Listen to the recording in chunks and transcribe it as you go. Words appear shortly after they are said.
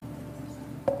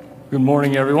Good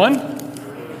morning, everyone.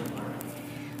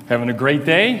 Having a great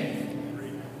day?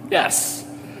 Yes.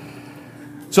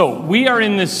 So, we are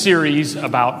in this series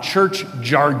about church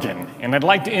jargon, and I'd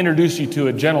like to introduce you to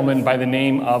a gentleman by the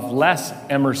name of Les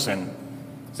Emerson.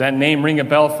 Does that name ring a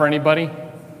bell for anybody?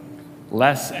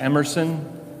 Les Emerson?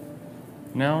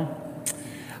 No?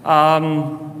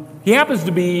 He happens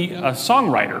to be a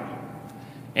songwriter,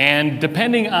 and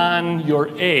depending on your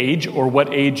age, or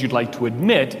what age you'd like to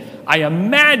admit, I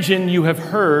imagine you have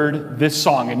heard this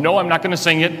song. And no, I'm not going to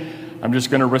sing it. I'm just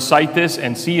going to recite this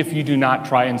and see if you do not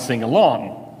try and sing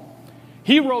along.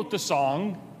 He wrote the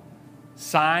song,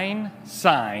 Sign,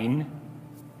 Sign,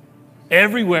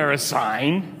 Everywhere a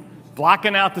Sign,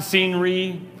 blocking out the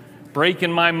scenery,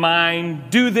 breaking my mind,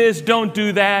 do this, don't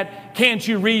do that, can't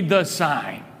you read the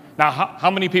sign? Now,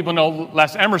 how many people know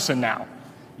Les Emerson now?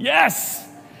 Yes!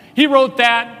 He wrote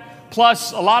that,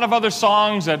 plus a lot of other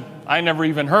songs that I never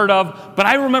even heard of, but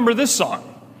I remember this song.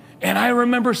 And I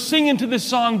remember singing to this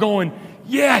song going,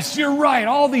 yes, you're right,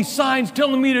 all these signs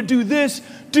telling me to do this,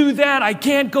 do that, I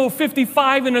can't go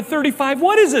 55 and a 35,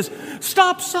 what is this?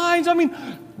 Stop signs,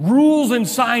 rules and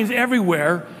signs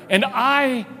everywhere, and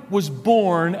I was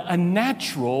born a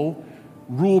natural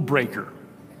rule breaker.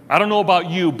 I don't know about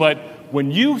you, but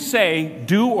when you say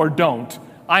do or don't,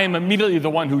 I am immediately the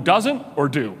one who doesn't or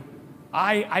do.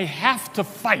 I have to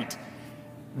fight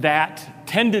that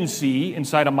tendency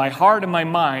inside of my heart and my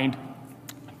mind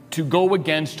to go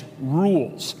against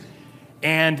rules.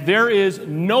 And there is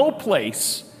no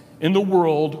place in the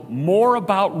world more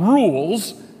about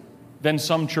rules than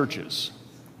some churches.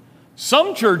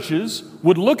 Some churches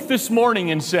would look this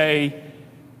morning and say,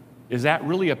 is that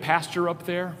really a pastor up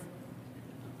there?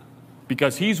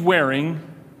 Because he's wearing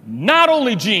not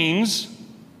only jeans,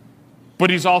 but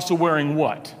he's also wearing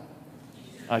what?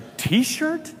 A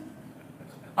t-shirt?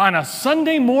 On a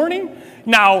Sunday morning?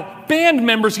 Now, band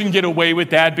members can get away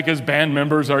with that because band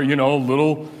members are, a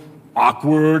little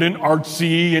awkward and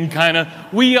artsy and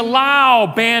we allow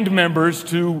band members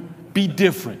to be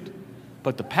different.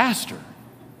 But the pastor,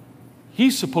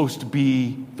 he's supposed to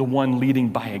be the one leading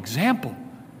by example.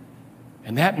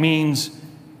 And that means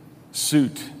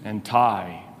suit and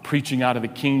tie, preaching out of the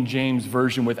King James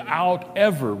Version without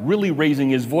ever really raising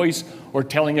his voice or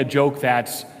telling a joke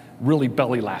that's really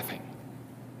belly laughing.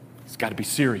 It's got to be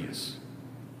serious.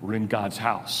 We're in God's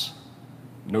house.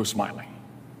 No smiling.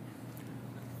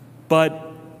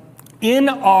 But in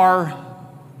our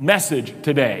message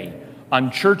today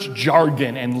on church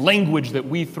jargon and language that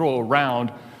we throw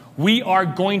around, we are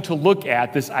going to look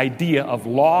at this idea of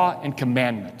law and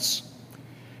commandments.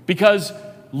 Because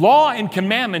law and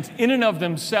commandments in and of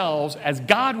themselves, as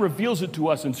God reveals it to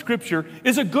us in Scripture,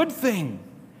 is a good thing.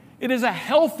 It is a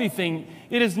healthy thing.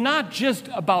 It is not just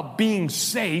about being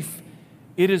safe.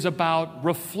 It is about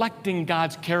reflecting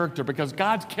God's character, because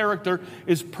God's character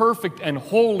is perfect and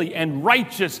holy and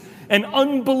righteous and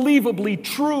unbelievably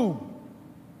true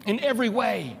in every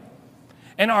way.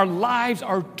 And our lives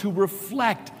are to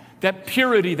reflect that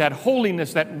purity, that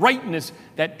holiness, that rightness,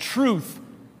 that truth,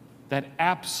 that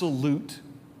absolute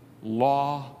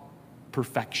law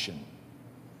perfection.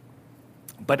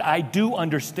 But I do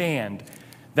understand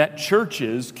that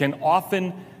churches can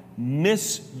often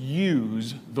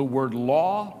misuse the word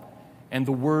law and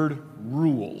the word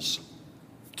rules.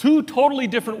 Two totally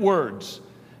different words,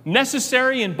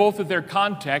 necessary in both of their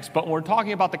contexts, but when we're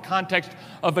talking about the context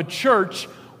of a church,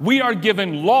 we are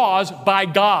given laws by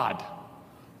God.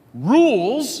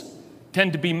 Rules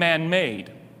tend to be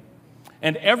man-made,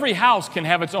 and every house can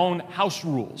have its own house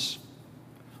rules.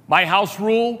 My house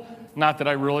rule, not that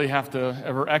I really have to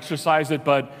ever exercise it,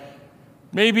 but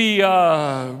maybe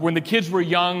when the kids were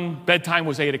young, bedtime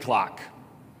was 8 o'clock.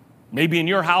 Maybe in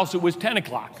your house it was 10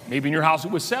 o'clock. Maybe in your house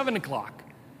it was 7 o'clock.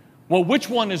 Well, which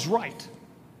one is right?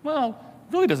 Well,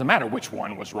 it really doesn't matter which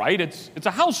one was right. It's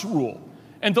a house rule.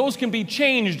 And those can be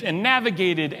changed and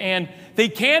navigated, and they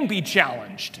can be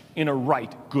challenged in a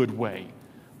right, good way.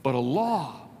 But a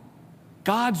law,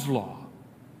 God's law,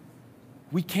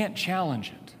 we can't challenge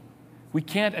it. We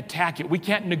can't attack it. We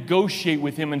can't negotiate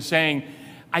with him and saying,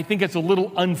 I think it's a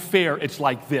little unfair, it's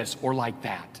like this or like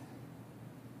that.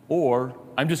 Or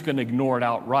I'm just going to ignore it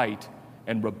outright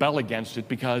and rebel against it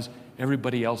because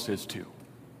everybody else is too.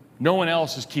 No one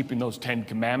else is keeping those 10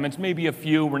 commandments. Maybe a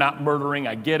few, we're not murdering,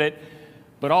 I get it.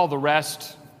 But all the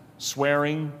rest,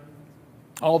 swearing,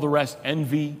 all the rest,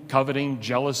 envy, coveting,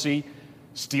 jealousy,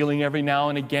 stealing every now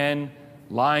and again,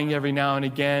 lying every now and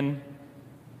again,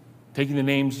 taking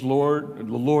the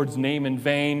Lord's name in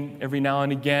vain every now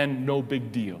and again, no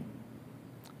big deal.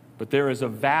 But there is a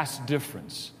vast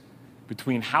difference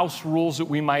between house rules that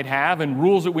we might have and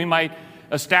rules that we might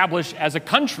establish as a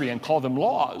country and call them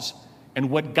laws. And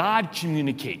what God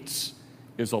communicates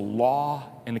is a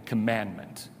law and a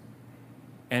commandment.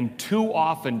 And too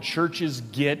often churches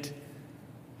get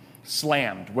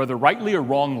slammed, whether rightly or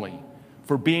wrongly,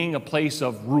 for being a place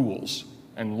of rules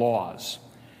and laws.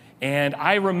 And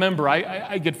I remember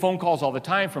I get phone calls all the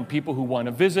time from people who want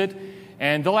to visit,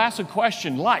 and they'll ask a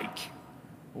question like,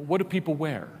 what do people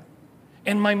wear?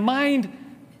 In my mind,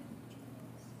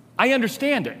 I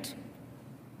understand it,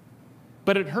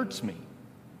 but it hurts me.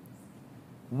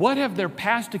 What have their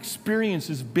past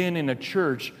experiences been in a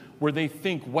church where they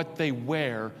think what they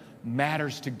wear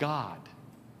matters to God?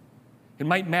 It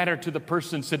might matter to the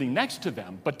person sitting next to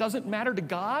them, but does it matter to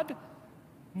God?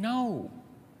 No.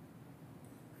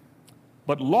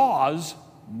 But laws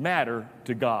matter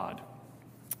to God.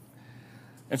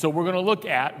 And so we're going to look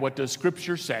at what does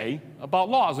Scripture say about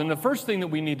laws. And the first thing that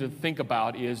we need to think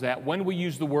about is that when we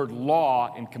use the word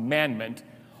law and commandment,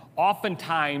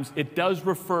 oftentimes it does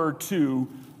refer to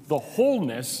the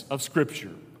wholeness of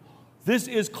Scripture. This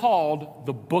is called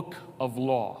the book of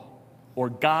law, or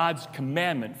God's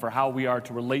commandment for how we are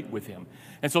to relate with Him.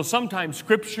 And so sometimes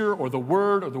Scripture or the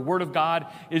Word of God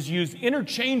is used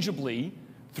interchangeably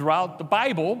throughout the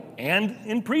Bible and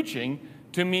in preaching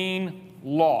to mean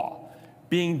law,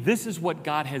 being this is what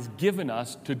God has given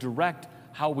us to direct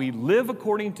how we live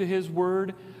according to His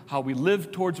Word, how we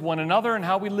live towards one another, and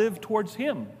how we live towards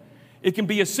Him. It can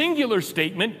be a singular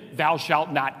statement, thou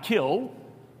shalt not kill,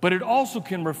 but it also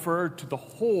can refer to the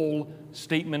whole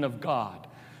statement of God.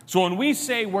 So when we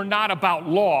say we're not about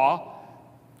law,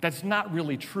 that's not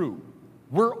really true.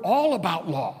 We're all about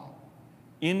law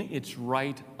in its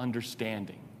right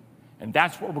understanding. And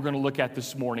that's what we're going to look at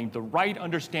this morning, the right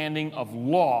understanding of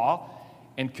law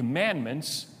and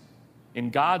commandments in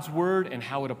God's Word and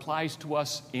how it applies to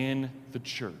us in the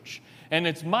church. And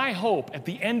it's my hope at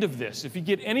the end of this, if you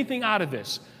get anything out of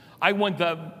this, I want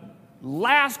the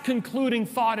last concluding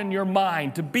thought in your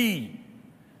mind to be,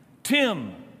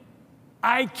 Tim,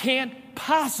 I can't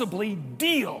possibly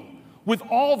deal with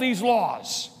all these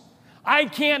laws. I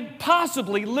can't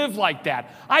possibly live like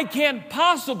that. I can't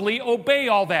possibly obey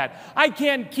all that. I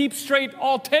can't keep straight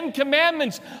all 10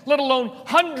 commandments, let alone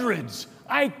hundreds.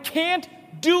 I can't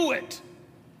do it.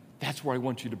 That's where I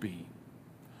want you to be.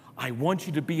 I want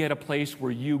you to be at a place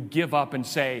where you give up and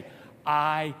say,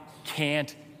 I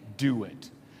can't do it.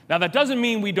 Now, that doesn't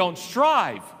mean we don't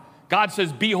strive. God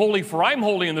says, be holy for I'm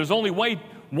holy, and there's only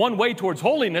one way towards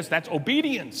holiness, that's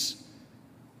obedience.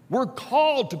 We're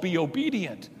called to be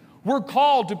obedient. We're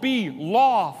called to be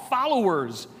law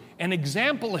followers and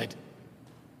example it.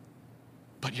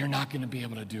 But you're not going to be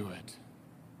able to do it.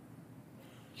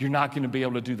 You're not going to be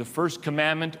able to do the first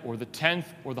commandment or the 10th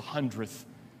or the 100th.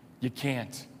 You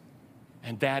can't.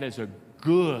 And that is a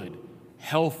good,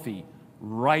 healthy,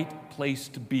 right place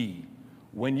to be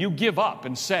when you give up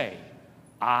and say,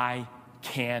 I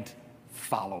can't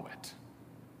follow it.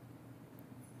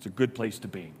 It's a good place to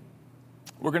be.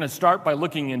 We're going to start by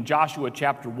looking in Joshua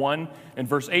chapter 1 and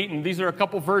verse 8. And these are a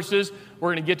couple verses.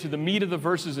 We're going to get to the meat of the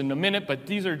verses in a minute, but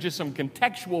these are just some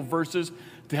contextual verses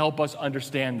to help us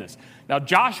understand this. Now,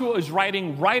 Joshua is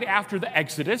writing right after the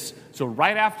Exodus, so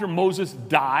right after Moses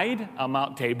died on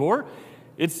Mount Tabor.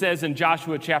 It says in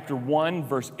Joshua chapter 1,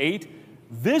 verse 8,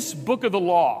 this book of the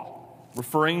law,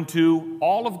 referring to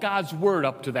all of God's word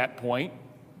up to that point,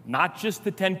 not just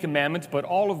the 10 commandments, but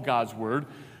all of God's word,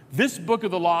 this book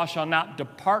of the law shall not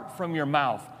depart from your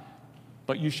mouth,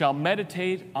 but you shall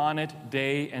meditate on it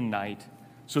day and night,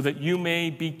 so that you may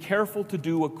be careful to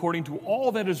do according to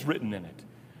all that is written in it.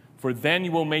 For then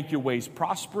you will make your ways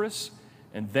prosperous,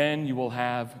 and then you will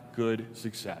have good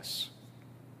success.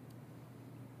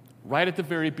 Right at the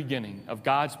very beginning of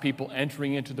God's people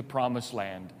entering into the promised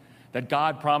land that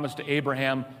God promised to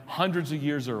Abraham hundreds of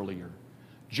years earlier,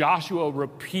 Joshua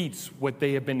repeats what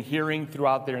they have been hearing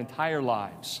throughout their entire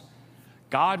lives.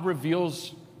 God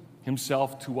reveals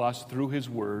Himself to us through His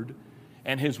Word,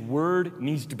 and His Word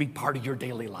needs to be part of your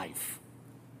daily life.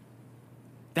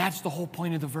 That's the whole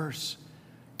point of the verse.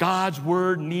 God's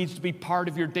Word needs to be part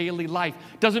of your daily life.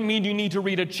 Doesn't mean you need to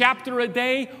read a chapter a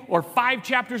day or 5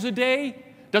 chapters a day.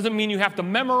 Doesn't mean you have to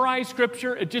memorize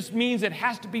Scripture. It just means it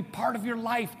has to be part of your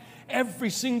life every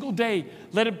single day.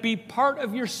 Let it be part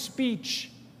of your speech.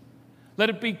 Let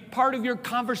it be part of your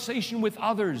conversation with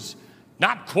others.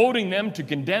 Not quoting them to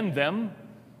condemn them,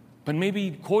 but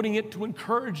maybe quoting it to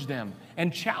encourage them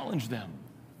and challenge them.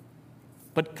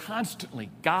 But constantly,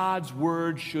 God's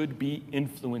Word should be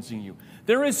influencing you.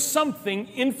 There is something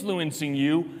influencing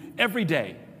you every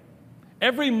day.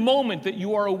 Every moment that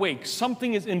you are awake,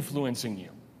 something is influencing you.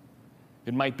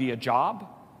 It might be a job.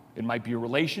 It might be a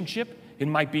relationship. It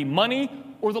might be money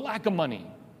or the lack of money.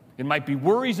 It might be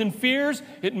worries and fears.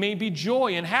 It may be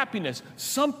joy and happiness.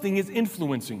 Something is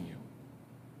influencing you.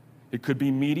 It could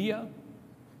be media,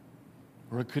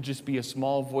 or it could just be a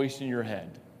small voice in your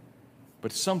head.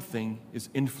 But something is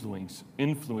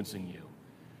influencing you.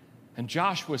 And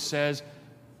Joshua says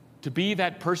to be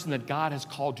that person that God has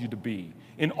called you to be,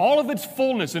 in all of its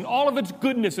fullness, in all of its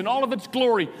goodness, in all of its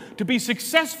glory, to be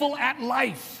successful at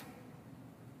life.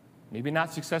 Maybe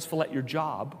not successful at your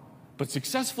job, but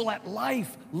successful at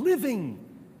life, living.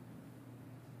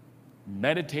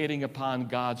 Meditating upon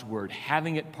God's word,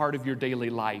 having it part of your daily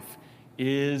life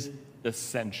is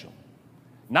essential.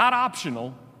 Not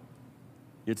optional,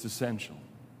 it's essential.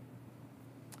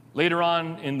 Later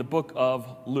on in the book of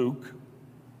Luke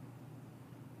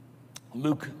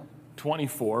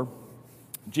 24,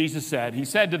 Jesus said, he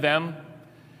said to them,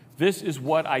 "This is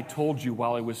what I told you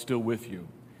while I was still with you.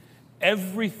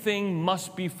 Everything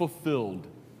must be fulfilled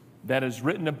that is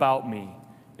written about me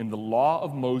in the law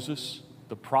of Moses,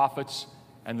 the prophets,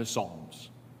 and the Psalms."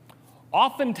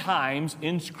 Oftentimes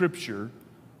in Scripture,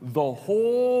 the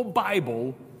whole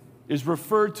Bible is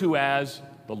referred to as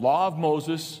the law of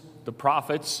Moses, the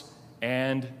prophets,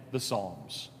 and the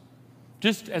Psalms.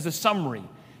 Just as a summary,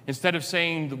 instead of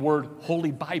saying the word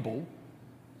Holy Bible,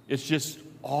 it's just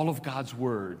all of God's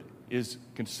word is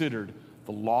considered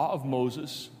the law of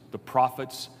Moses, the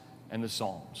prophets, and the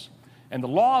Psalms. And the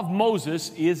law of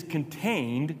Moses is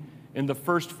contained in the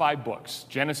first 5 books: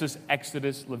 Genesis,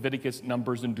 Exodus, Leviticus,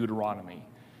 Numbers, and Deuteronomy.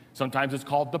 Sometimes it's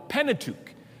called the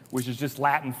Pentateuch, which is just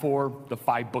Latin for the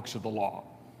 5 books of the law,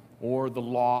 or the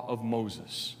law of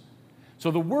Moses.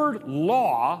 So the word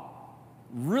law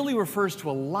really refers to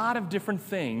a lot of different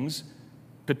things,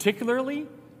 particularly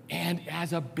and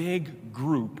as a big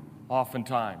group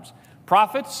oftentimes.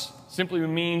 Prophets simply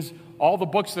means all the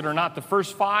books that are not the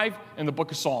first 5 in the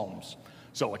book of Psalms.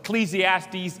 So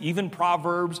Ecclesiastes, even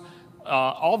Proverbs,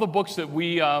 all the books that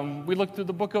we look through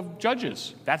the book of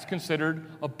Judges, that's considered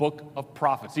a book of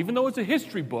prophets. Even though it's a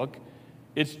history book,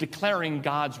 it's declaring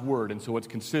God's word, and so it's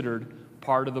considered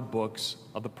part of the books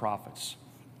of the prophets.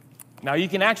 Now, you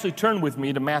can actually turn with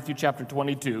me to Matthew chapter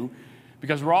 22,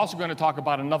 because we're also going to talk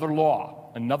about another law,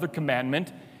 another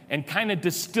commandment, and kind of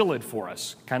distill it for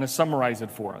us, kind of summarize it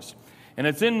for us. And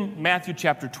it's in Matthew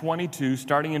chapter 22,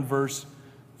 starting in verse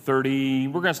 30.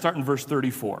 We're going to start in verse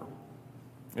 34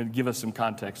 and give us some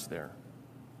context there.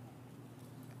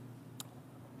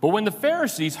 But when the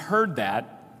Pharisees heard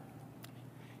that,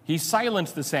 he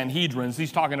silenced the Sanhedrins.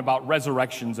 He's talking about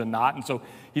resurrections and not. And so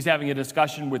he's having a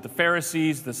discussion with the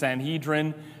Pharisees, the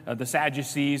Sanhedrin, the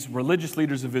Sadducees, religious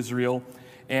leaders of Israel.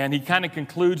 And he kind of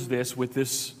concludes this with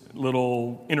this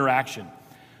little interaction.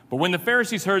 But when the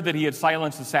Pharisees heard that he had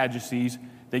silenced the Sadducees,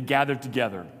 they gathered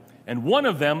together. And one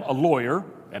of them, a lawyer,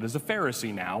 that is a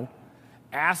Pharisee now,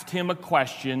 asked him a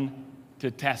question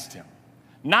to test him.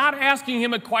 Not asking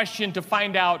him a question to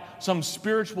find out some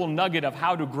spiritual nugget of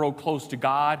how to grow close to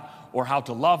God, or how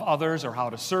to love others, or how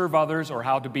to serve others, or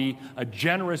how to be a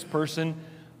generous person,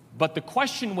 but the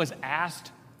question was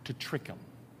asked to trick him.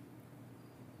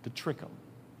 To trick him.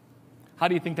 How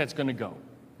do you think that's going to go?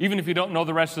 Even if you don't know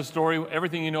the rest of the story,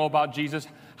 everything you know about Jesus,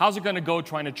 how's it going to go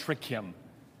trying to trick him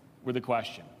with a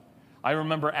question? I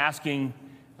remember asking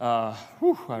a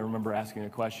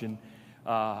question.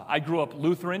 I grew up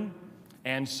Lutheran.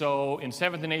 And so in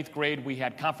 7th and 8th grade, we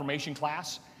had confirmation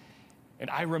class. And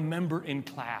I remember in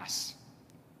class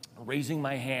raising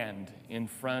my hand in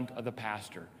front of the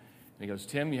pastor. And he goes,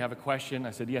 "Tim, you have a question?"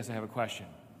 I said, "Yes, I have a question."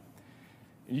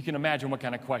 And you can imagine what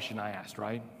kind of question I asked,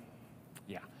 right?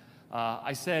 Yeah.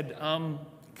 I said,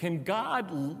 can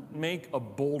God make a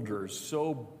boulder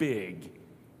so big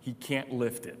he can't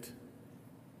lift it?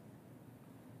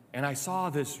 And I saw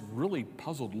this really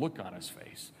puzzled look on his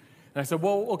face. And I said,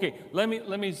 well, okay, let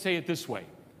me say it this way.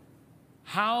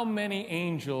 How many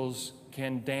angels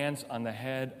can dance on the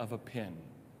head of a pin?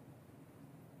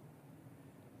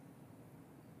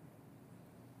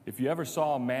 If you ever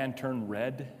saw a man turn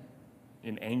red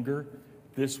in anger,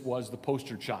 this was the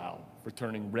poster child for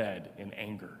turning red in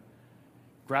anger.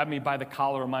 Grabbed me by the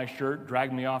collar of my shirt,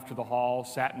 dragged me off to the hall,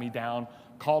 sat me down,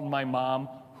 called my mom,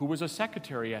 who was a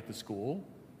secretary at the school,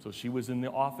 so she was in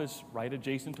the office right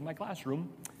adjacent to my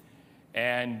classroom,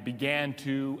 and began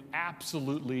to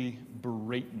absolutely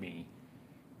berate me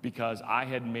because I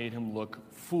had made him look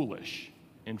foolish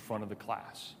in front of the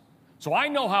class. So I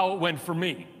know how it went for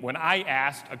me when I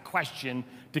asked a question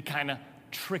to kind of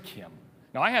trick him.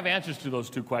 Now, I have answers to those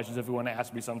 2 questions if you want to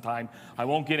ask me sometime. I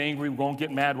won't get angry, won't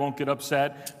get mad, won't get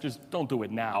upset. Just don't do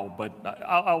it now, but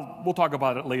we'll talk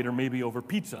about it later, maybe over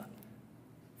pizza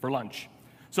for lunch.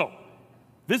 So,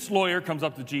 this lawyer comes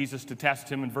up to Jesus to test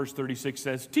him, and verse 36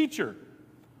 says, "Teacher,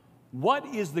 what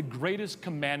is the greatest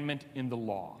commandment in the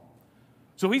law?"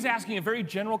 So he's asking a very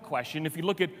general question. If you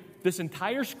look at this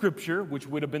entire scripture, which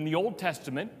would have been the Old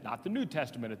Testament, not the New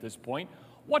Testament at this point,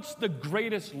 what's the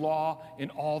greatest law in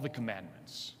all the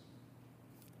commandments?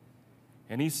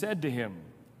 And he said to him,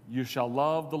 "You shall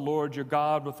love the Lord your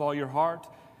God with all your heart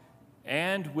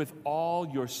and with all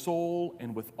your soul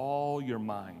and with all your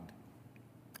mind.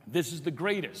 This is the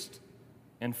greatest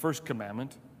and first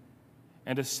commandment,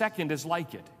 and a second is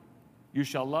like it. You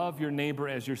shall love your neighbor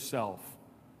as yourself.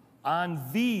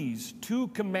 On these two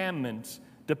commandments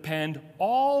depend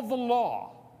all the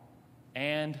law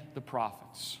and the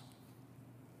prophets."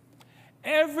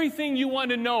 Everything you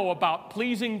want to know about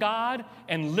pleasing God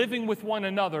and living with one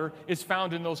another is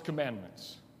found in those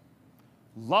commandments.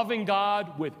 Loving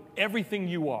God with everything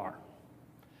you are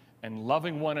and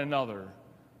loving one another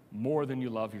more than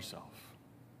you love yourself.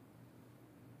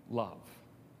 Love.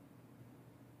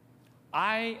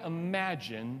 I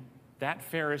imagine that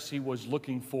Pharisee was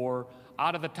looking for,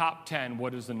 out of the top 10,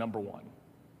 what is the number one?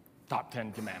 Top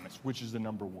 10 commandments, which is the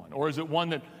number one? Or is it one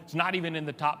that's not even in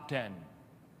the top 10?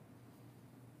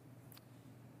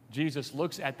 Jesus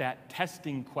looks at that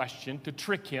testing question to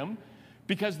trick him,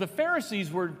 because the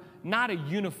Pharisees were not a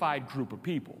unified group of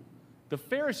people. The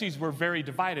Pharisees were very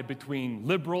divided between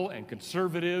liberal and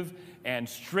conservative and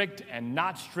strict and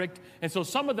not strict. And so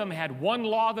some of them had one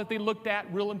law that they looked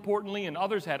at real importantly, and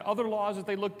others had other laws that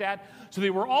they looked at. So they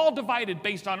were all divided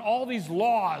based on all these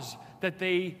laws that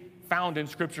they found in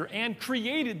Scripture and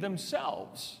created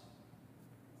themselves.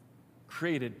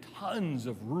 Created tons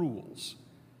of rules.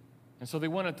 And so they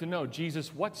wanted to know,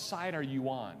 Jesus, what side are you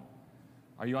on?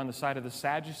 Are you on the side of the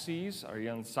Sadducees? Are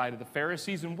you on the side of the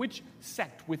Pharisees? And which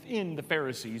sect within the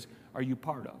Pharisees are you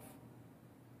part of?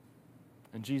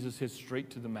 And Jesus hits straight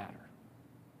to the matter.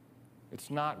 It's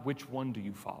not which one do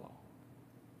you follow.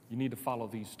 You need to follow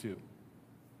these two.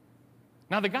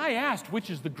 Now the guy asked, which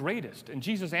is the greatest? And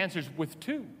Jesus answers with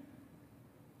two.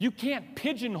 You can't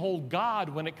pigeonhole God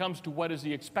when it comes to what does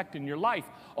he expect in your life.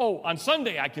 Oh, on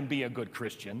Sunday I can be a good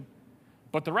Christian,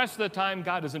 but the rest of the time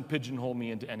God doesn't pigeonhole me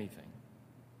into anything.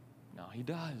 No, he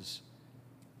does.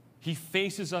 He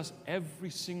faces us every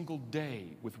single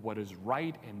day with what is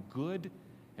right and good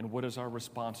and what is our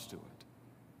response to it.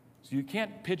 So you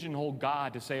can't pigeonhole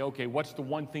God to say, okay, what's the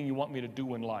one thing you want me to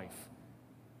do in life?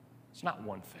 It's not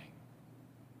one thing.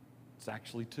 It's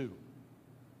actually two.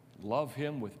 Love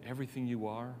him with everything you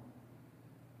are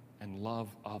and love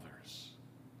others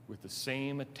with the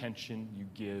same attention you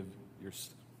give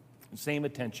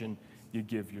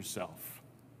yourself.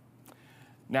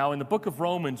 Now, in the book of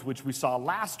Romans, which we saw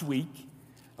last week,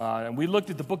 and we looked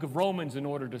at the book of Romans in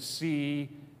order to see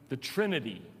the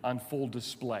Trinity on full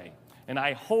display. And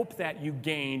I hope that you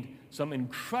gained some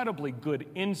incredibly good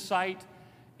insight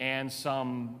and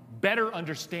some better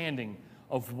understanding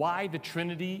of why the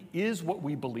Trinity is what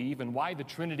we believe and why the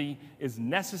Trinity is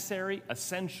necessary,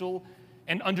 essential,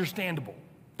 and understandable.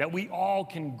 That we all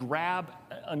can grab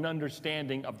an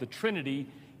understanding of the Trinity,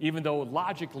 even though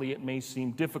logically it may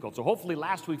seem difficult. So hopefully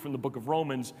last week from the book of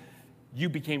Romans, you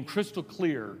became crystal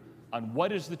clear on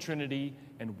what is the Trinity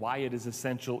and why it is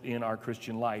essential in our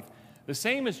Christian life. The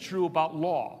same is true about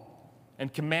law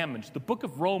and commandments. The book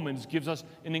of Romans gives us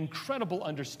an incredible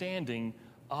understanding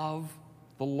of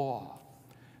the law.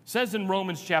 It says in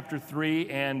Romans chapter 3,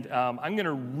 and I'm going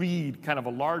to read kind of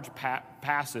a large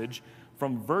passage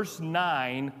from verse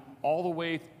 9 all the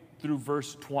way through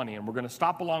verse 20. And we're going to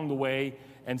stop along the way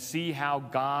and see how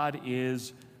God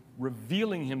is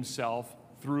revealing himself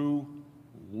through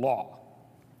law.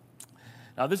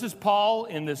 Now, this is Paul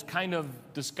in this kind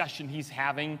of discussion he's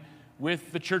having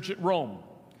with the church at Rome,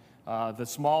 the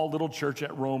small little church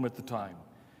at Rome at the time.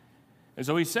 And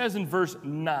so he says in verse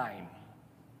 9,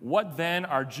 "What then,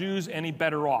 are Jews any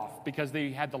better off because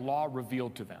they had the law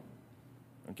revealed to them?"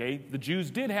 Okay, the Jews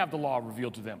did have the law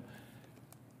revealed to them.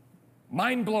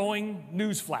 Mind-blowing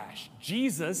newsflash.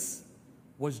 Jesus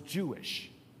was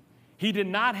Jewish. He did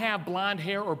not have blonde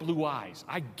hair or blue eyes.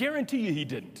 I guarantee you he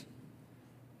didn't.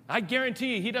 I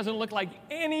guarantee you he doesn't look like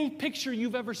any picture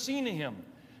you've ever seen of him,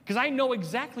 because I know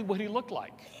exactly what he looked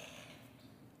like.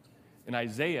 In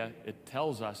Isaiah, it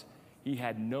tells us he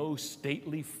had no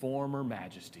stately form or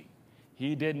majesty.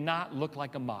 He did not look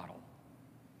like a model.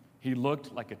 He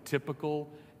looked like a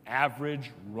typical,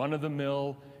 average,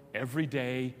 run-of-the-mill,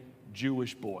 everyday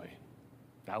Jewish boy.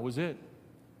 That was it.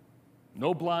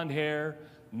 No blonde hair,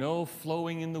 no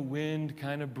flowing in the wind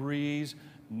kind of breeze,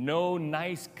 no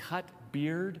nice cut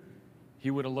beard.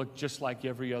 He would have looked just like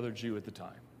every other Jew at the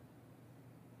time.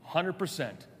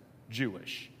 100%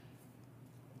 Jewish.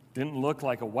 Didn't look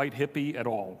like a white hippie at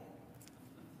all.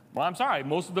 Well, I'm sorry,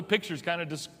 most of the pictures kind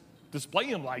of display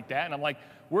him like that, and I'm like,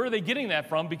 where are they getting that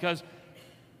from? Because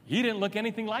he didn't look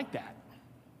anything like that.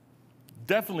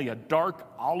 Definitely a dark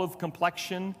olive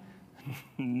complexion,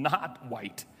 not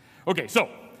white. Okay,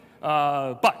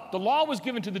 but the law was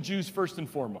given to the Jews first and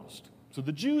foremost. So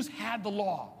the Jews had the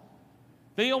law.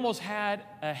 They almost had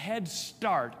a head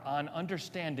start on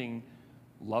understanding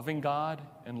loving God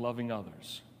and loving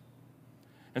others.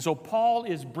 And so Paul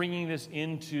is bringing this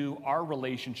into our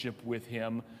relationship with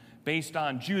him based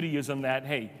on Judaism that,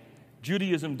 hey,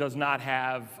 Judaism does not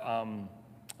have,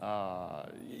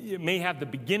 it may have the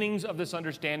beginnings of this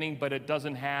understanding, but it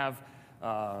doesn't have,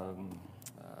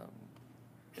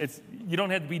 you don't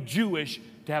have to be Jewish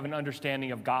to have an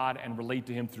understanding of God and relate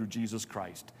to him through Jesus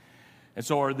Christ. And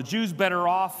so are the Jews better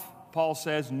off? Paul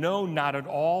says, no, not at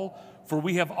all, for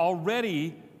we have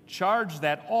already charged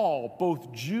that all,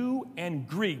 both Jew and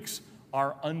Greeks,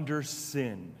 are under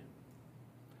sin.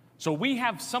 So we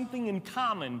have something in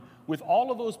common with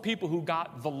all of those people who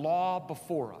got the law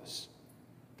before us,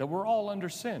 that we're all under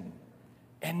sin.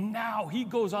 And now he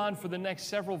goes on for the next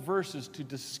several verses to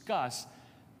discuss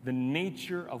the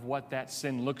nature of what that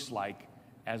sin looks like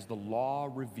as the law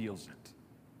reveals it.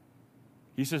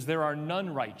 He says, there are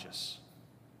none righteous.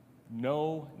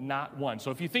 No, not one.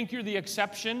 So if you think you're the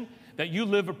exception, that you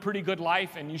live a pretty good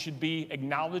life and you should be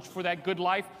acknowledged for that good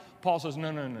life, Paul says,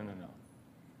 no.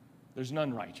 There's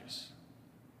none righteous.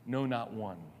 No, not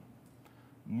one.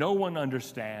 No one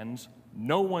understands.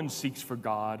 No one seeks for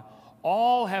God.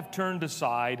 All have turned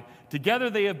aside. Together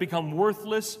they have become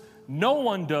worthless. No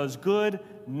one does good,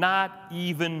 not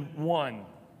even one.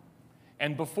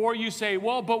 And before you say,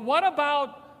 well, but what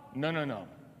about... No.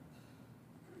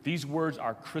 These words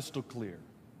are crystal clear.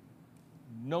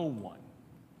 No one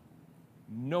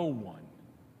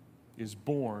is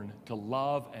born to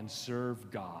love and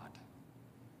serve God.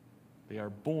 They are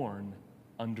born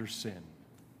under sin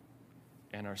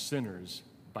and are sinners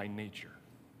by nature.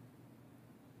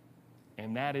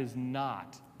 And that is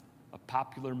not a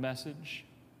popular message,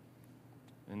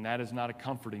 and that is not a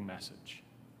comforting message.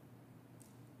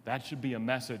 That should be a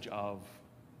message of,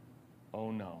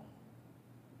 oh no,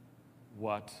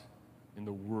 what in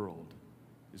the world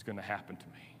is going to happen to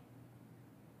me?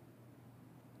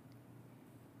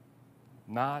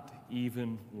 Not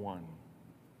even one.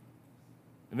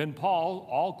 And then Paul,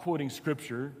 all quoting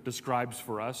Scripture, describes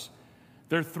for us,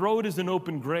 their throat is an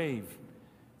open grave,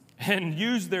 and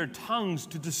use their tongues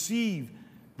to deceive.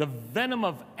 The venom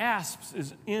of asps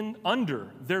is under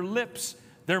their lips.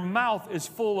 Their mouth is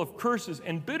full of curses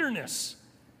and bitterness.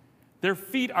 Their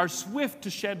feet are swift to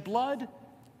shed blood.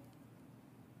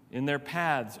 In their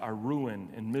paths are ruin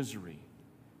and misery,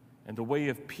 and the way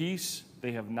of peace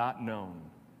they have not known.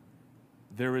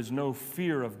 There is no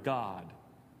fear of God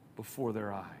before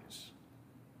their eyes.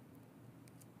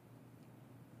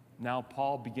 Now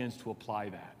Paul begins to apply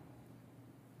that.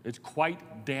 It's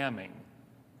quite damning,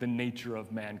 the nature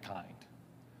of mankind.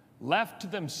 Left to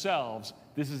themselves,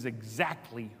 this is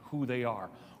exactly who they are.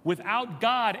 Without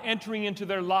God entering into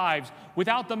their lives,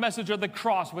 without the message of the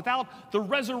cross, without the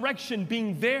resurrection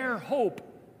being their hope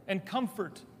and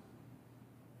comfort,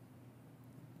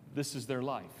 this is their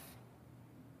life.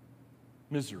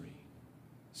 Misery,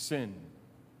 sin,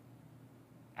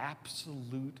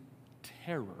 absolute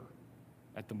terror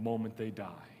at the moment they die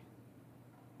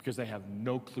because they have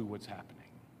no clue what's happening.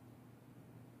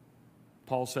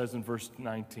 Paul says in verse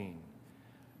 19,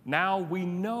 now we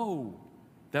know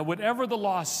that whatever the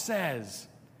law says,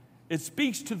 it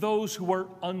speaks to those who are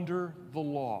under the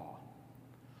law,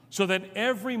 so that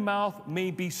every mouth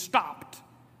may be stopped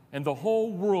and the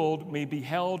whole world may be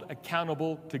held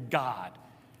accountable to God.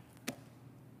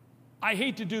 I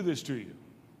hate to do this to you.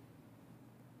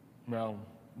 Well,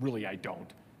 really I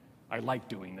don't. I like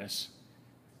doing this.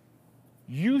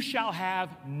 You shall have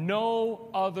no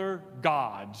other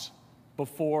gods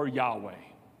before Yahweh.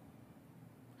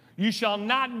 You shall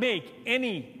not make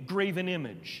any graven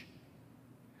image.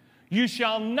 You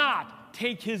shall not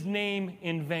take his name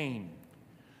in vain.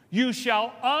 You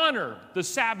shall honor the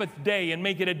Sabbath day and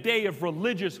make it a day of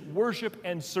religious worship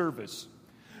and service.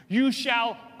 You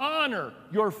shall honor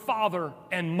your father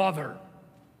and mother.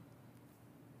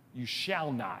 You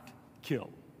shall not kill.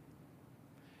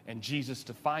 And Jesus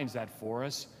defines that for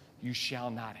us. You shall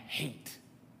not hate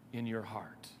in your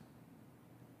heart.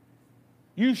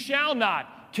 You shall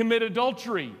not commit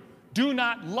adultery. Do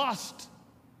not lust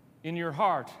in your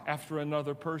heart after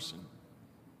another person.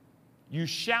 You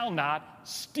shall not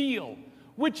steal,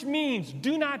 which means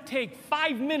do not take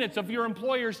 5 minutes of your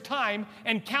employer's time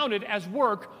and count it as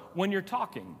work when you're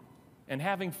talking. and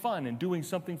having fun and doing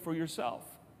something for yourself.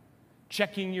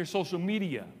 Checking your social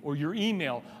media or your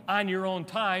email on your own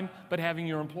time, but having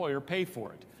your employer pay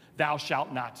for it. Thou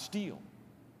shalt not steal.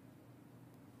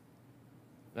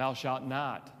 Thou shalt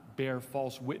not bear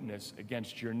false witness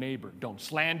against your neighbor. Don't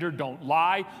slander, don't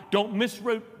lie, don't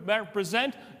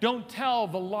misrepresent, don't tell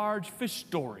the large fish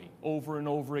story over and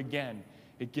over again.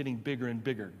 It getting bigger and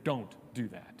bigger. Don't do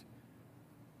that.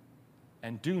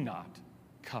 And do not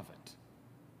covet.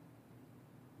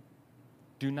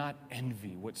 Do not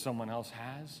envy what someone else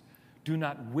has. Do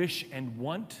not wish and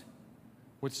want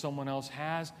what someone else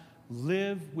has.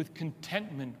 Live with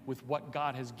contentment with what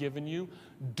God has given you.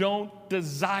 Don't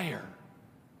desire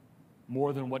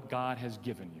more than what God has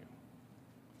given you,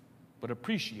 but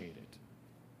appreciate it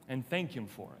and thank Him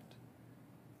for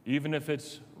it. Even if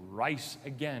it's rice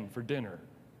again for dinner,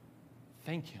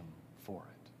 thank Him for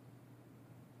it.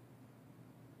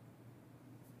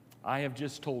 I have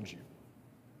just told you,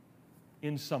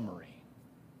 in summary,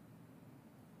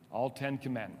 all 10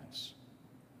 commandments,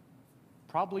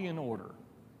 probably in order,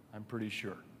 I'm pretty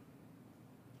sure.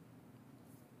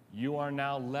 You are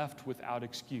now left without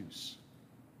excuse.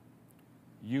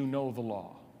 You know the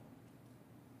law.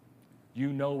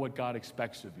 You know what God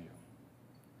expects of you.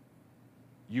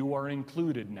 You are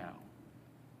included now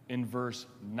in verse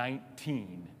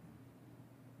 19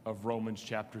 of Romans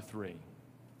chapter 3,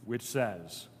 which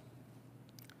says,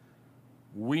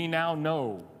 we now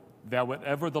know that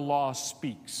whatever the law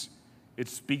speaks, it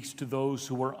speaks to those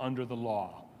who are under the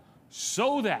law,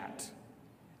 so that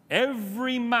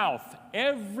every mouth,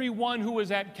 everyone who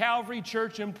was at Calvary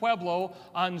Church in Pueblo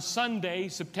on Sunday,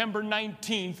 September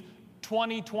 19th,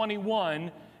 2021,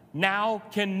 now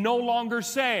can no longer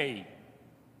say,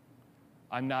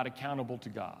 I'm not accountable to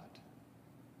God.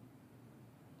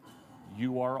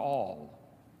 You are all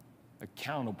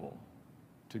accountable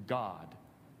to God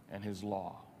and His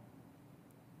law.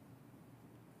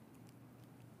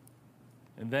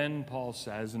 And then Paul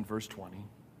says in verse 20,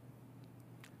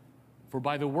 for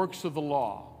by the works of the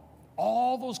law,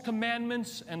 all those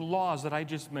commandments and laws that I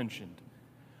just mentioned,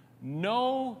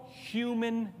 no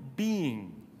human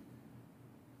being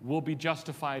will be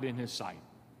justified in his sight,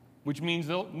 which means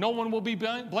no one will be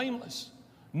blameless.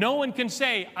 No one can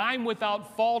say, I'm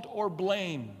without fault or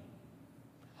blame.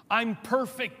 I'm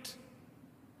perfect.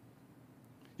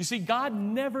 You see, God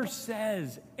never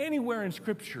says anywhere in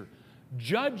Scripture,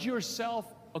 judge yourself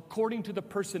according to the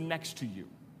person next to you.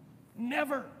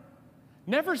 Never.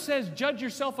 Never says judge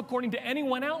yourself according to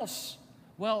anyone else.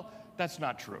 Well, that's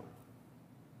not true.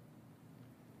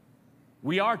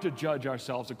 We are to judge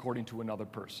ourselves according to another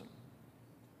person,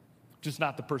 just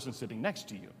not the person sitting next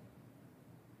to you.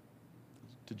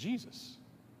 To Jesus.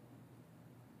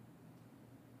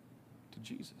 To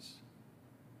Jesus.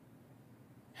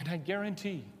 And I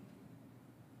guarantee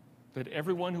that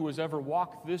everyone who has ever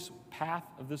walked this path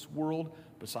of this world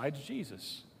besides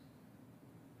Jesus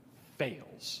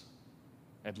fails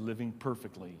at living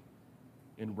perfectly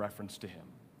in reference to Him.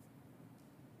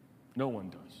 No one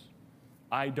does.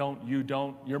 I don't, you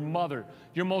don't, your mother,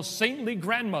 your most saintly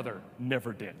grandmother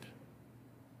never did.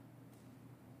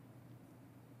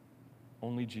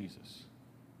 Only Jesus.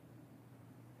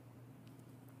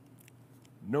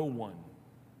 No one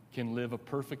can live a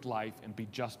perfect life and be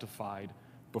justified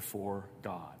before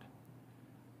God,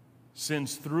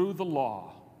 since through the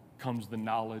law comes the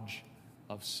knowledge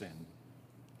of sin.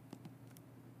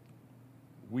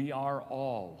 We are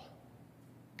all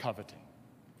coveting.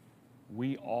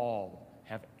 We all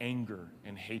have anger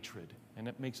and hatred, and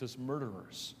it makes us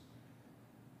murderers.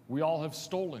 We all have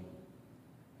stolen.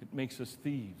 It makes us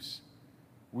thieves.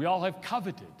 We all have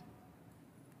coveted.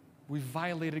 We've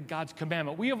violated God's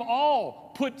commandment. We have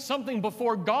all put something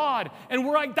before God, and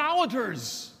we're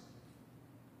idolaters.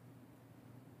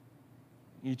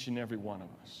 Each and every one of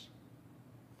us.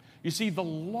 You see, the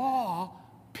law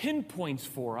pinpoints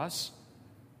for us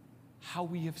how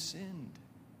we have sinned.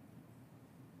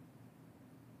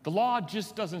 The law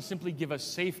just doesn't simply give us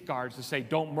safeguards to say,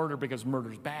 don't murder because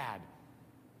murder's bad.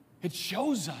 It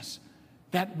shows us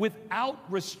that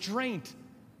without restraint,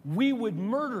 we would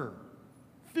murder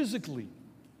physically.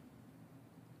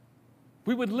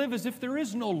 We would live as if there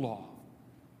is no law.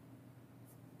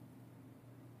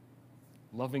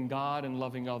 Loving God and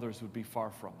loving others would be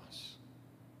far from us.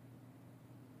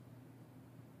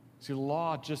 See, the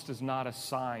law just is not a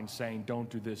sign saying, don't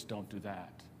do this, don't do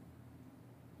that.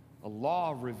 A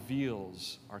law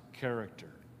reveals our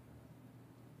character.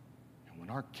 And when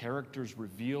our character is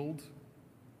revealed,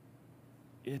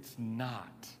 it's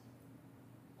not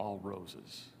all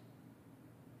roses.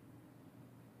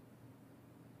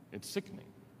 It's sickening.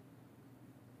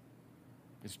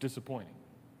 It's disappointing.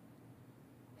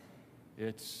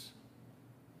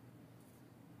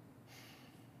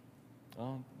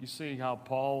 Well, you see how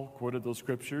Paul quoted those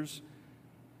scriptures?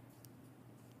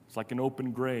 It's like an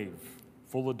open grave,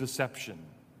 full of deception,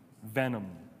 venom,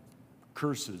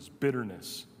 curses,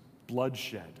 bitterness,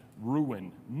 bloodshed,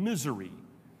 ruin, misery,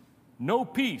 no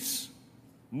peace,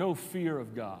 no fear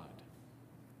of God.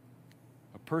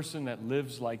 A person that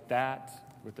lives like that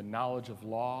with the knowledge of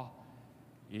law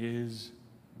is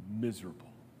miserable.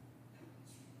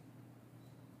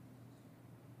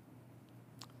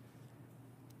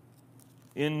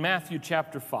 In Matthew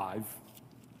chapter 5,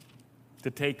 to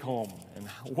take home, and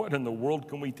what in the world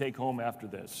can we take home after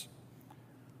this?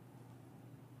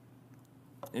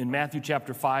 In Matthew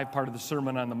chapter 5, part of the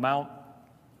Sermon on the Mount,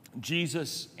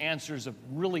 Jesus answers a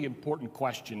really important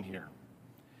question here.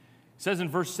 It says in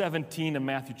verse 17 of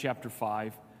Matthew chapter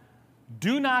 5,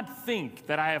 "Do not think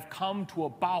that I have come to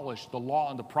abolish the law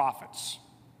and the prophets.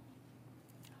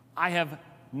 I have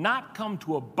not come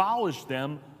to abolish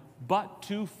them, but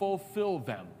to fulfill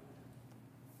them."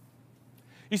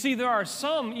 You see, there are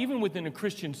some, even within a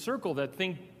Christian circle, that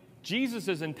think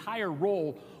Jesus' entire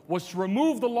role was to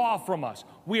remove the law from us.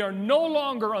 We are no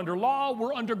longer under law,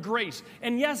 we're under grace.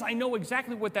 And yes, I know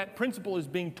exactly what that principle is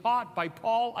being taught by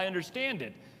Paul. I understand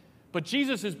it. But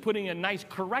Jesus is putting a nice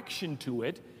correction to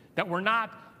it, that we're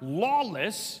not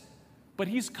lawless, but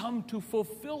he's come to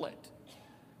fulfill it.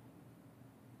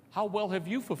 How well have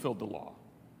you fulfilled the law?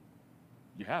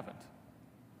 You haven't.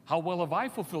 How well have I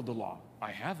fulfilled the law?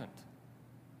 I haven't.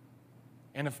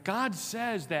 And if God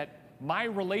says that my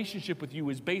relationship with you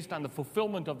is based on the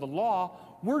fulfillment of the law,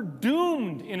 we're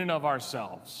doomed in and of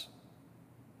ourselves.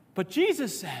 But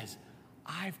Jesus says,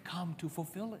 I've come to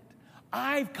fulfill it.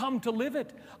 I've come to live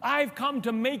it. I've come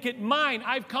to make it mine.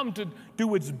 I've come to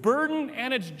do its burden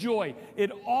and its joy.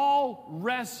 It all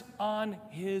rests on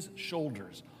his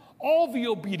shoulders. All the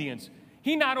obedience.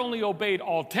 He not only obeyed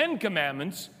all 10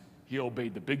 commandments, he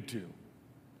obeyed the big two,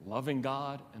 loving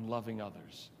God and loving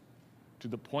others, to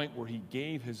the point where he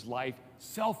gave his life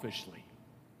selflessly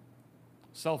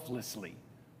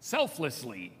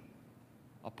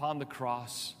upon the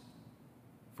cross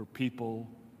for people,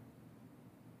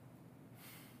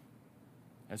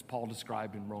 as Paul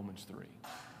described in Romans 3,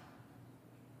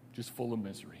 just full of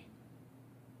misery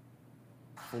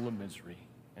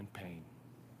and pain.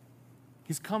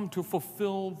 He's come to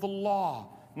fulfill the law,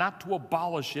 not to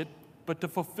abolish it, but to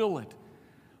fulfill it.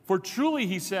 For truly,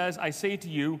 he says, I say to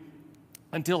you,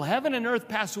 until heaven and earth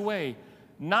pass away,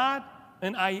 not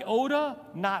an iota,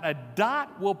 not a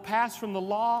dot will pass from the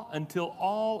law until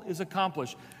all is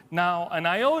accomplished. Now, an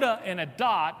iota and a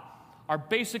dot are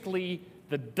basically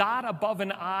the dot above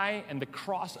an I and the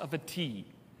cross of a T.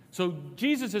 So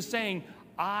Jesus is saying,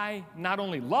 I not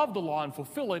only love the law and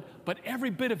fulfill it, but every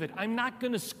bit of it. I'm not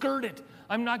going to skirt it.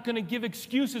 I'm not going to give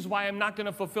excuses why I'm not going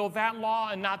to fulfill that law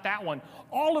and not that one.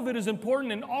 All of it is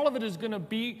important, and all of it is going to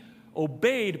be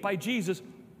obeyed by Jesus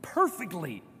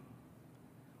perfectly.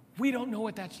 We don't know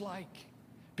what that's like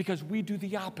because we do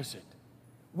the opposite.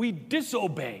 We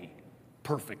disobey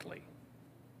perfectly,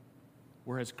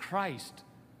 whereas Christ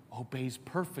obeys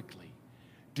perfectly.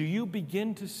 Do you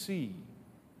begin to see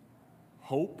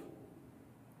hope?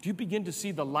 Do you begin to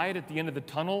see the light at the end of the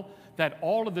tunnel? That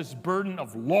all of this burden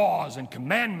of laws and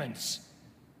commandments,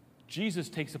 Jesus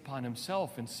takes upon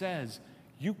himself and says,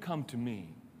 you come to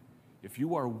me. If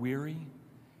you are weary,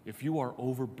 if you are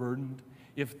overburdened,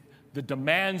 if the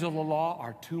demands of the law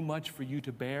are too much for you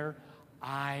to bear,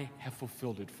 I have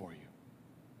fulfilled it for you.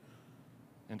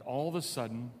 And all of a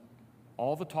sudden,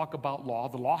 all the talk about law,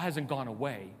 the law hasn't gone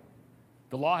away.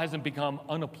 The law hasn't become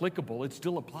unapplicable. It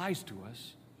still applies to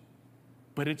us.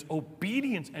 But its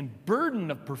obedience and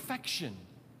burden of perfection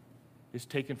is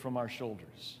taken from our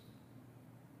shoulders.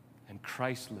 And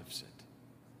Christ lifts it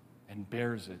and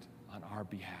bears it on our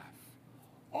behalf.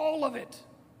 All of it.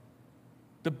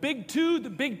 The big 2, the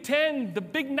big 10, the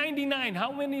big 99,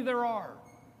 how many there are.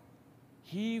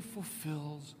 He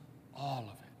fulfills all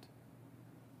of it.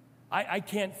 I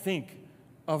can't think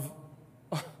of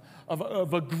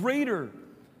a greater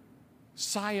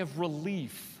sigh of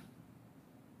relief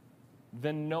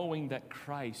than knowing that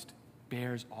Christ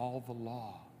bears all the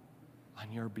law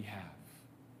on your behalf.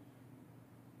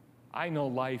 I know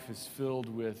life is filled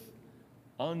with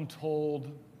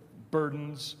untold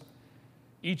burdens.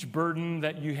 Each burden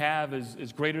that you have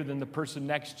is greater than the person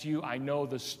next to you. I know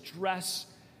the stress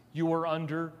you are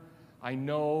under. I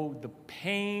know the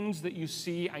pains that you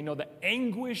see. I know the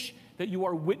anguish that you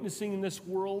are witnessing in this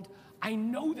world. I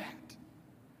know that.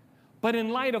 But in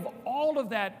light of all of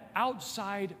that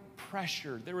outside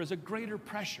pressure, there is a greater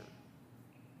pressure.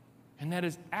 And that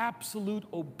is absolute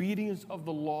obedience of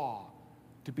the law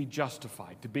to be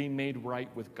justified, to be made right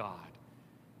with God.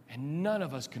 And none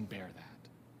of us can bear that.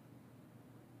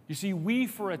 You see, we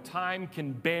for a time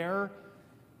can bear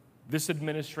this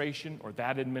administration or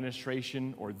that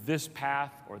administration or this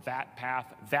path or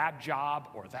that job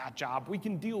or that job. We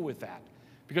can deal with that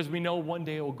because we know one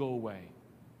day it will go away.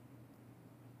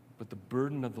 But the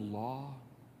burden of the law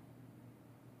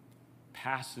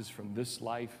passes from this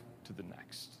life to the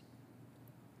next.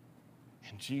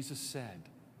 And Jesus said,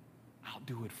 I'll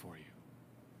do it for you.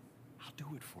 I'll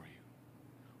do it for you.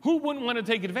 Who wouldn't want to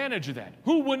take advantage of that?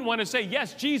 Who wouldn't want to say,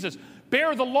 yes, Jesus,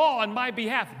 bear the law on my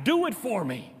behalf. Do it for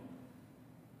me.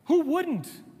 Who wouldn't?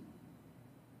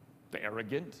 The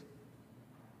arrogant.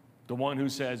 The one who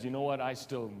says, you know what, I'm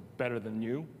still better than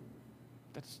you.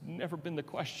 That's never been the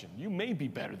question. You may be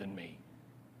better than me,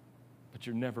 but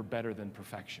you're never better than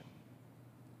perfection.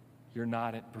 You're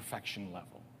not at perfection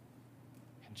level.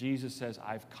 And Jesus says,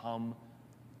 I've come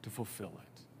to fulfill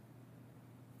it.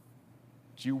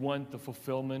 Do you want the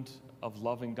fulfillment of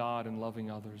loving God and loving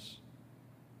others?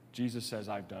 Jesus says,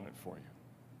 I've done it for you.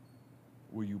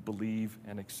 Will you believe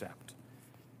and accept?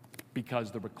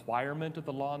 Because the requirement of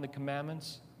the law and the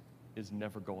commandments is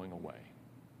never going away.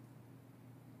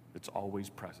 It's always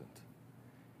present.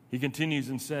 He continues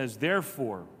and says,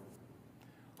 therefore,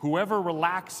 whoever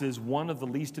relaxes one of the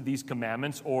least of these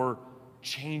commandments or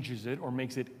changes it or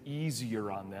makes it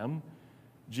easier on them,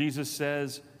 Jesus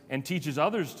says, and teaches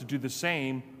others to do the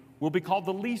same, will be called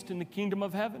the least in the kingdom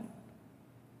of heaven.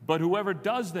 But whoever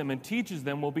does them and teaches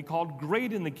them will be called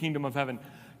great in the kingdom of heaven.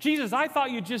 Jesus, I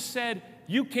thought you just said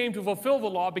you came to fulfill the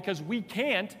law because we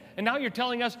can't, and now you're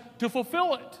telling us to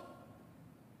fulfill it.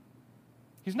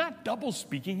 He's not double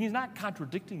speaking. He's not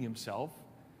contradicting himself.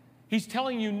 He's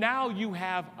telling you now you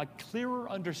have a clearer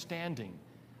understanding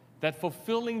that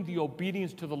fulfilling the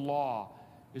obedience to the law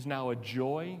is now a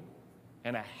joy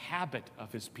and a habit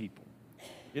of his people.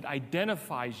 It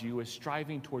identifies you as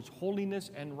striving towards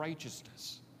holiness and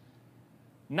righteousness,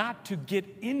 not to get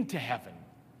into heaven,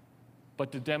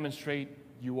 but to demonstrate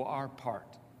you are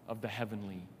part of the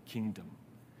heavenly kingdom.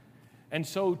 And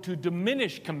so to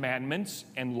diminish commandments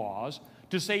and laws,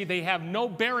 to say they have no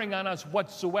bearing on us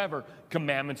whatsoever,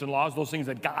 commandments and laws, those things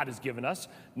that God has given us,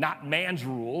 not man's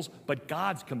rules, but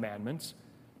God's commandments,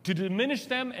 to diminish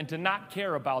them and to not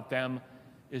care about them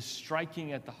is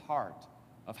striking at the heart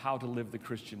of how to live the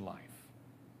Christian life.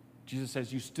 Jesus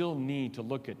says you still need to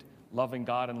look at loving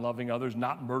God and loving others,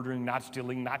 not murdering, not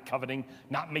stealing, not coveting,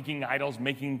 not making idols,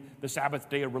 making the Sabbath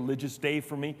day a religious day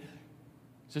for me.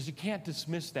 He says you can't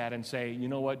dismiss that and say, you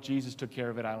know what, Jesus took care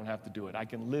of it, I don't have to do it. I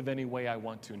can live any way I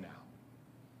want to now.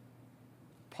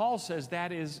 Paul says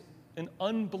that is an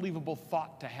unbelievable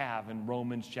thought to have in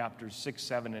Romans chapters 6,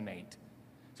 7, and 8. He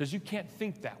says you can't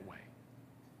think that way.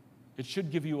 It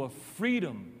should give you a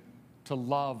freedom to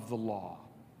love the law,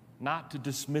 not to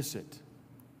dismiss it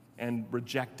and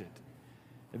reject it.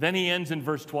 And then he ends in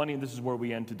verse 20, and this is where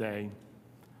we end today.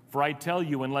 For I tell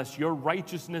you, unless your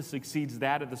righteousness exceeds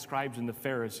that of the scribes and the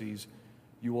Pharisees,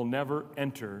 you will never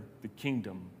enter the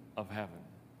kingdom of heaven.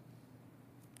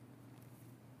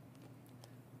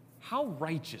 How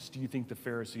righteous do you think the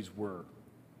Pharisees were?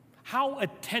 How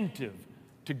attentive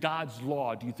to God's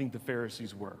law do you think the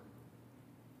Pharisees were?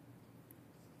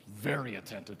 Very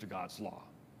attentive to God's law.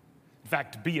 In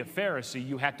fact, to be a Pharisee,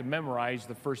 you had to memorize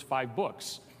the first 5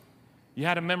 books. You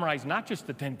had to memorize not just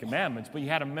the 10 Commandments, but you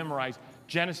had to memorize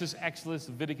Genesis, Exodus,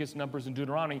 Leviticus, Numbers, and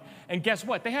Deuteronomy. And guess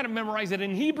what? They had to memorize it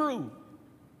in Hebrew.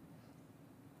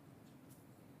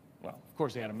 Well, of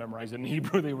course they had to memorize it in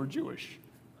Hebrew. They were Jewish.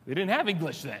 They didn't have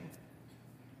English then.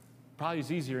 Probably it's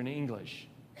easier in English.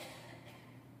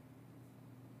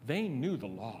 They knew the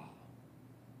law.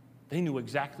 They knew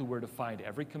exactly where to find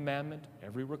every commandment,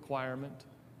 every requirement.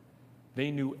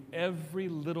 They knew every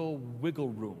little wiggle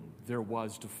room there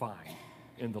was to find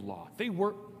in the law. They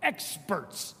were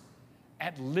experts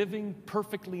at living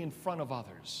perfectly in front of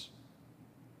others.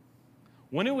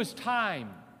 When it was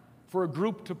time for a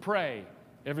group to pray,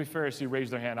 every Pharisee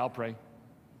raised their hand, I'll pray.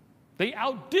 They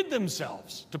outdid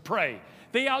themselves to pray.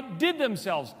 They outdid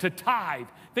themselves to tithe.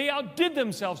 They outdid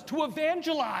themselves to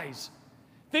evangelize.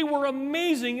 They were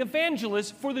amazing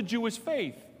evangelists for the Jewish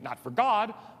faith. Not for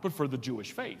God, but for the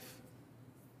Jewish faith.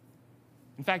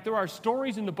 In fact, there are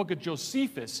stories in the book of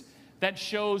Josephus that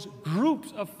shows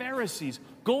groups of Pharisees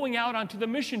going out onto the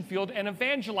mission field and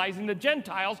evangelizing the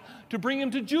Gentiles to bring them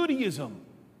to Judaism.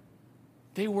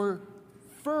 They were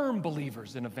firm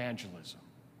believers in evangelism.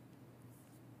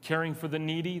 Caring for the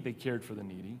needy, they cared for the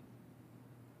needy.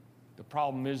 The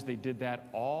problem is they did that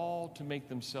all to make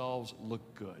themselves look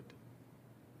good,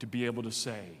 to be able to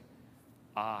say,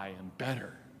 I am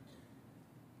better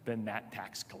than that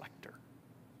tax collector.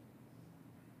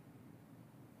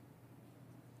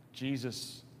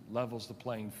 Jesus levels the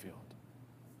playing field.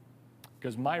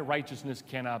 Because my righteousness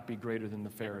cannot be greater than the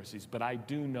Pharisees, but I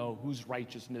do know whose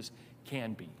righteousness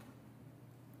can be.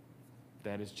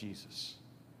 That is Jesus.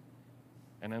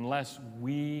 And unless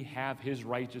we have his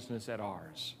righteousness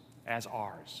as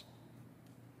ours,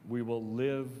 we will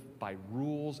live by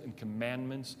rules and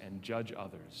commandments and judge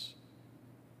others.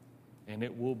 And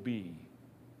it will be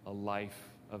a life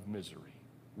of misery.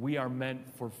 We are meant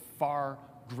for far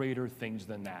greater things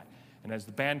than that. And as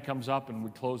the band comes up and we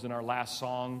close in our last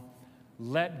song,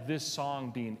 let this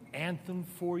song be an anthem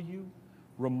for you,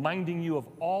 reminding you of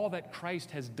all that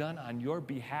Christ has done on your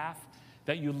behalf,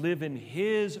 that you live in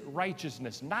his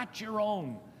righteousness, not your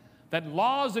own. That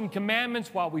laws and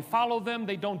commandments, while we follow them,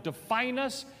 they don't define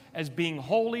us as being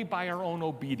holy by our own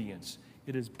obedience.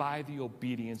 It is by the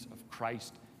obedience of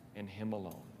Christ and him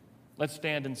alone. Let's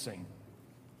stand and sing.